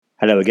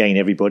Hello again,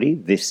 everybody.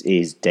 This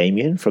is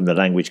Damien from the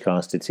Language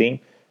Caster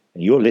team,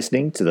 and you're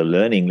listening to the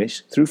Learn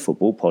English Through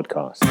Football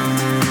podcast.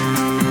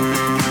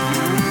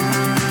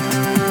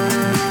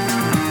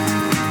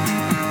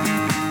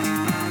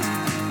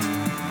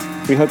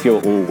 We hope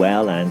you're all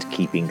well and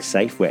keeping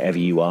safe wherever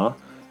you are.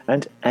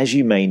 And as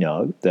you may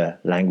know, the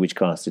Language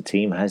Caster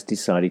team has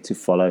decided to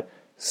follow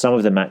some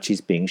of the matches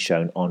being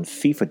shown on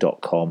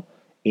FIFA.com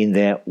in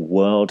their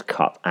World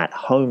Cup at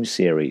Home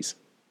series.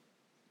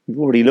 We've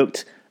already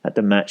looked at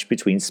the match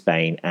between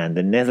Spain and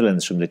the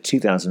Netherlands from the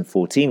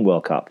 2014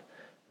 World Cup.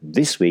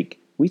 This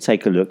week, we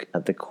take a look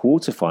at the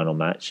quarter-final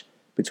match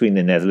between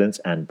the Netherlands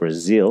and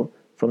Brazil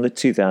from the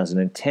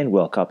 2010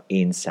 World Cup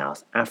in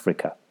South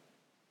Africa.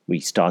 We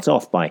start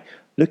off by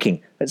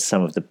looking at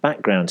some of the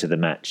background to the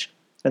match,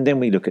 and then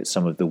we look at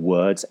some of the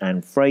words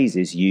and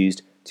phrases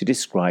used to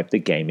describe the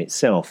game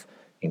itself,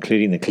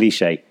 including the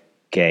cliché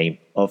game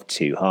of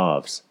two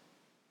halves.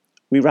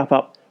 We wrap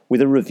up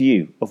with a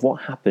review of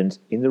what happened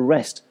in the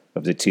rest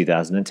of the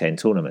 2010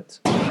 tournament.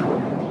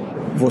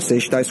 Você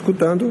está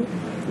escutando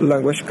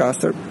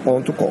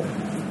languagecaster.com.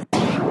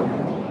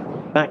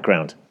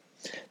 Background.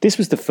 This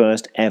was the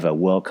first ever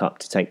World Cup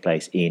to take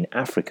place in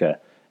Africa,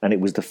 and it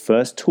was the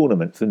first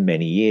tournament for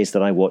many years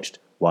that I watched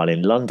while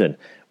in London,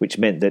 which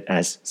meant that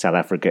as South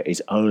Africa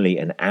is only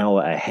an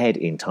hour ahead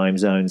in time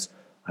zones,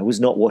 I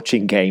was not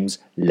watching games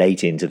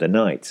late into the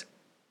night.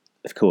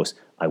 Of course,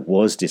 I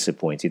was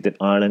disappointed that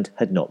Ireland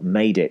had not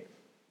made it.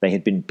 They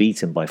had been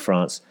beaten by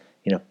France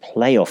in a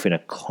playoff in a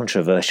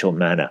controversial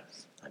manner.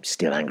 I'm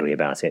still angry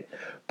about it.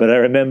 But I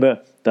remember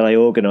that I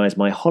organised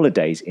my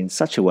holidays in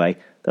such a way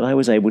that I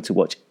was able to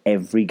watch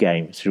every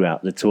game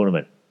throughout the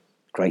tournament.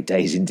 Great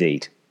days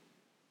indeed.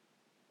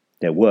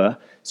 There were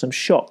some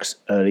shocks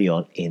early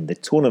on in the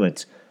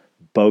tournament.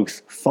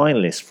 Both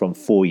finalists from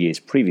 4 years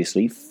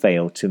previously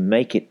failed to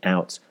make it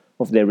out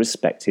of their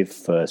respective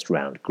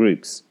first-round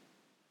groups.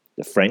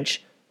 The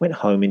French went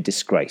home in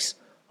disgrace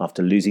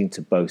after losing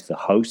to both the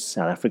hosts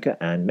South Africa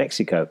and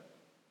Mexico,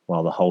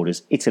 while the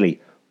holders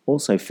Italy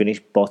also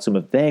finished bottom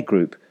of their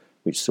group,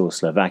 which saw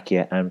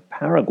Slovakia and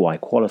Paraguay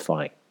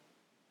qualifying.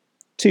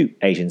 Two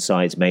Asian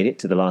sides made it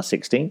to the last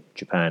 16,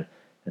 Japan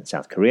and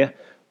South Korea,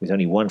 with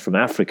only one from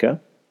Africa,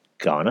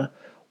 Ghana,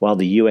 while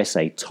the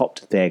USA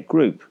topped their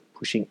group,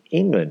 pushing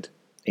England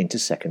into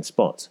second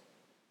spot.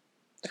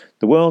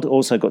 The world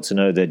also got to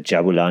know the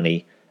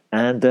Jabulani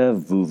and the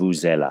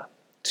Vuvuzela,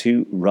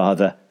 two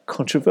rather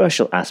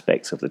controversial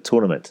aspects of the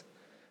tournament.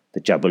 The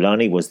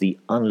Jabulani was the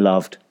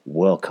unloved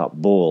World Cup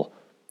ball,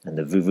 and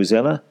the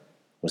Vuvuzela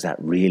was that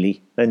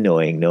really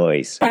annoying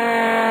noise.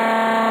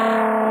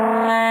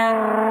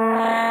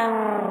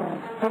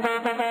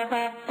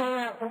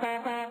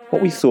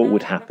 What we thought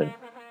would happen.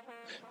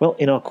 Well,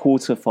 in our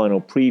quarter-final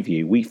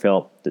preview, we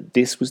felt that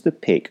this was the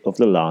pick of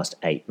the last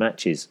 8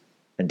 matches,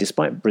 and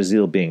despite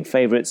Brazil being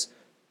favourites,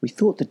 we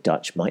thought the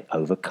Dutch might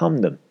overcome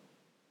them.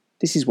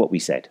 This is what we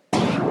said.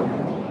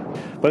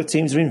 Both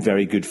teams are in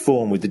very good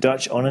form, with the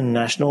Dutch on a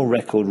national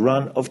record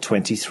run of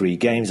 23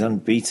 games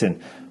unbeaten,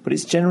 but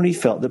it's generally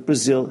felt that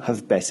Brazil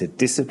have better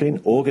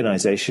discipline,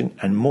 organisation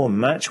and more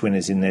match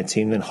winners in their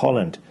team than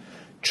Holland.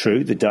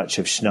 True, the Dutch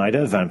have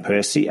Sneijder, Van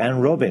Persie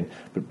and Robben,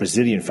 but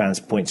Brazilian fans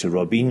point to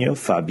Robinho,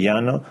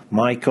 Fabiano,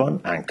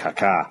 Maicon and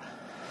Kaká.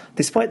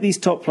 Despite these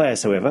top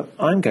players, however,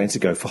 I'm going to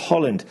go for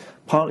Holland,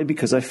 partly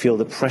because I feel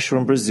the pressure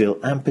on Brazil,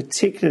 and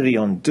particularly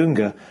on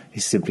Dunga,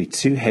 is simply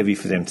too heavy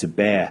for them to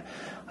bear.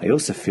 I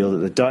also feel that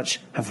the Dutch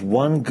have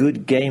one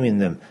good game in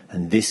them,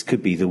 and this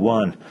could be the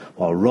one,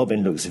 while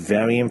Robben looks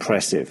very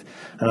impressive.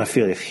 And I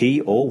feel if he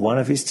or one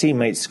of his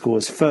teammates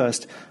scores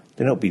first,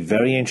 then it'll be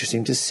very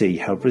interesting to see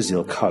how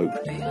Brazil cope.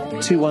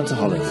 2-1 to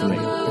Holland for me.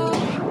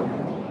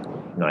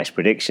 Nice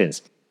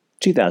predictions.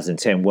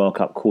 2010 World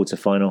Cup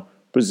quarter-final,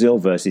 Brazil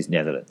versus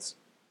Netherlands.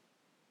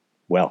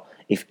 Well,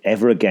 if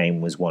ever a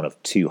game was one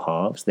of two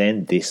halves,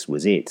 then this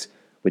was it,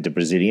 with the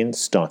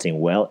Brazilians starting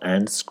well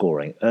and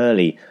scoring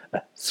early.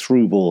 A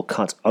through ball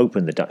cut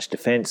open the Dutch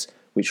defence,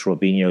 which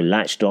Robinho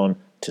latched on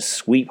to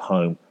sweep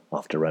home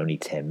after only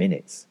 10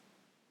 minutes.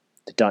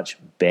 The Dutch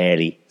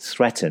barely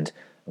threatened,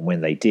 and when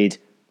they did,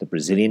 the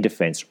Brazilian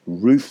defence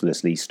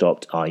ruthlessly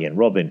stopped Arjen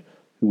Robben,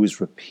 who was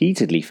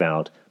repeatedly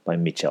fouled by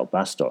Michel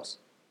Bastos.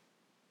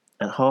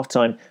 At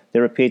half-time,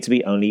 there appeared to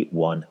be only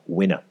one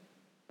winner.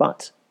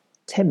 But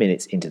 10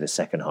 minutes into the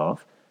second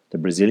half, the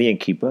Brazilian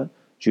keeper,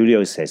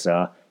 Julio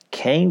Cesar,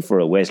 came for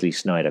a Wesley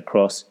Sneijder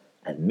cross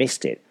and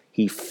missed it.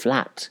 He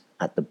flapped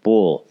at the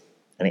ball,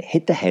 and it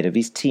hit the head of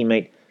his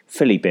teammate,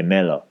 Felipe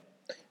Melo.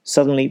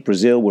 Suddenly,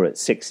 Brazil were at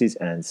 6s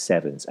and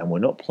 7s and were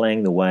not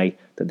playing the way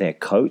that their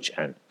coach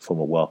and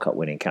former World Cup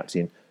winning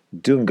captain,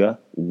 Dunga,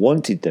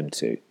 wanted them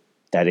to.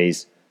 That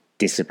is,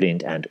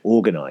 disciplined and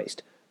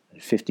organised.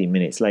 And 15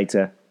 minutes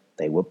later,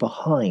 they were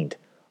behind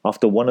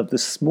after one of the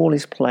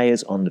smallest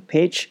players on the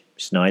pitch,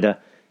 Sneijder,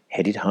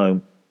 headed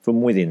home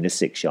from within the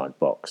 6-yard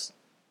box.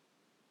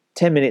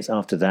 10 minutes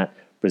after that,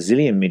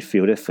 Brazilian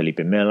midfielder Felipe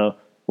Melo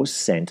was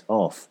sent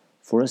off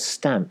for a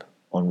stamp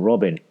on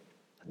Robben,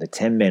 and the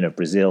 10 men of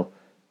Brazil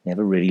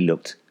never really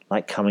looked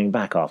like coming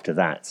back after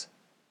that.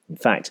 In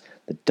fact,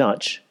 the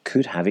Dutch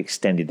could have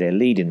extended their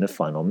lead in the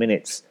final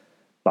minutes,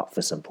 but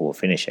for some poor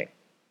finishing.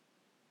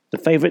 The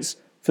favourites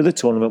for the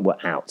tournament were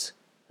out,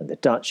 and the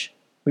Dutch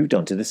moved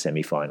on to the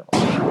semi-finals.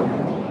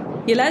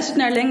 Je luistert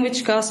naar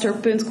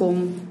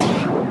languagecaster.com.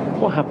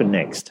 What happened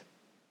next?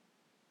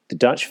 The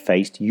Dutch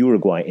faced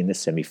Uruguay in the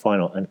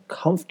semi-final and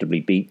comfortably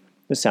beat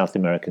the South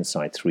American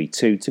side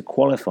 3-2 to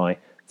qualify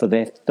for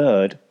their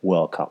third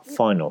World Cup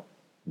final,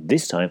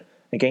 this time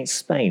against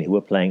Spain, who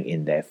were playing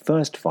in their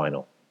first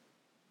final.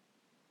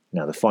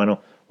 Now, the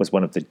final was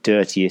one of the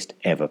dirtiest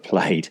ever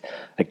played,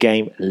 a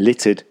game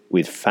littered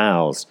with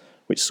fouls,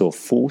 which saw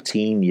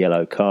 14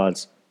 yellow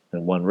cards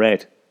and 1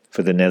 red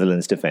for the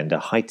Netherlands defender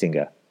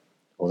Heitinga,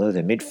 although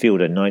the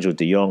midfielder Nigel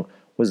de Jong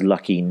was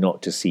lucky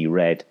not to see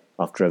red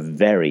after a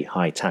very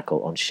high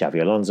tackle on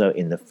Xabi Alonso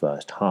in the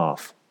first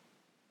half.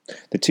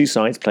 The two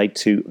sides played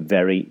two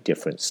very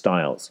different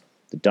styles.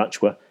 The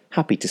Dutch were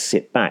happy to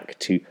sit back,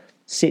 to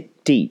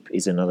sit deep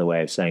is another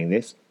way of saying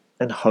this,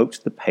 and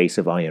hoped the pace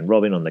of Arjen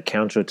Robben on the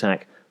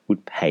counter-attack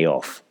would pay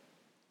off.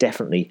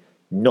 Definitely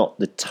not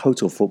the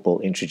total football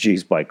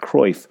introduced by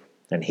Cruyff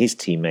and his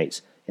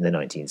teammates in the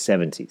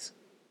 1970s.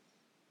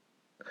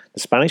 The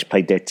Spanish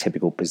played their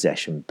typical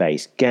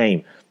possession-based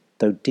game,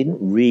 though didn't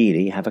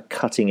really have a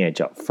cutting edge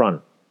up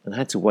front and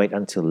had to wait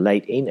until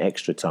late in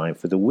extra time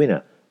for the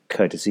winner,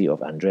 courtesy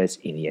of Andres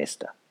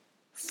Iniesta,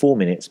 4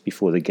 minutes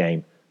before the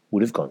game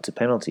would have gone to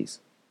penalties.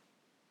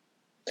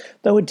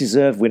 Though a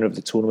deserved winner of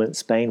the tournament,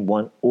 Spain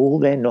won all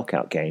their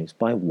knockout games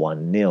by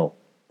 1-0,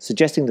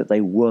 suggesting that they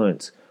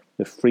weren't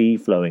the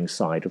free-flowing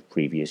side of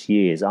previous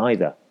years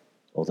either,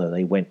 although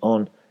they went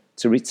on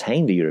to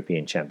retain the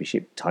European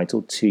Championship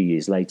title 2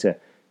 years later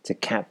to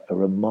cap a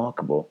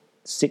remarkable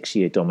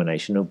 6-year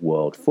domination of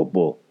world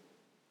football,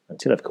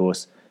 until, of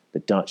course, the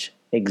Dutch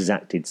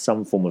exacted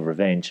some form of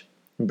revenge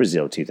in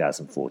Brazil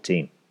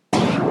 2014.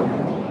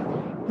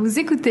 Vous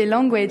écoutez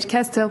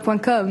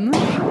languagecaster.com.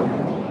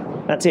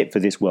 That's it for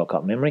this World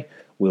Cup memory.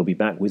 We'll be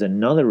back with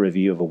another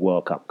review of a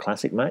World Cup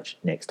classic match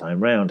next time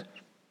round.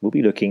 We'll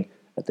be looking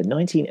at the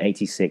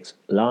 1986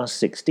 last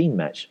 16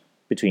 match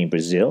between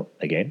Brazil,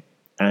 again,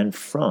 and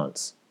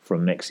France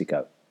from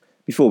Mexico.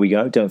 Before we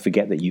go, don't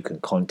forget that you can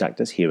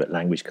contact us here at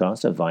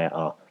LanguageCaster via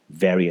our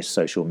various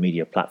social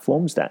media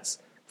platforms. That's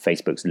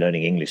Facebook's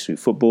Learning English Through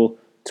Football,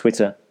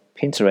 Twitter,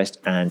 Pinterest,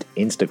 and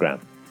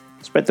Instagram.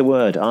 Spread the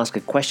word, ask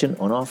a question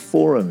on our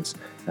forums,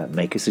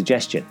 make a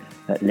suggestion,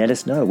 let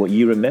us know what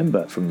you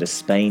remember from the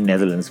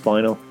Spain-Netherlands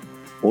final,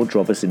 or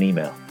drop us an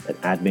email at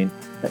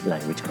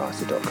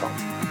admin@languagecaster.com.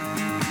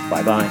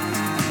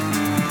 Bye-bye.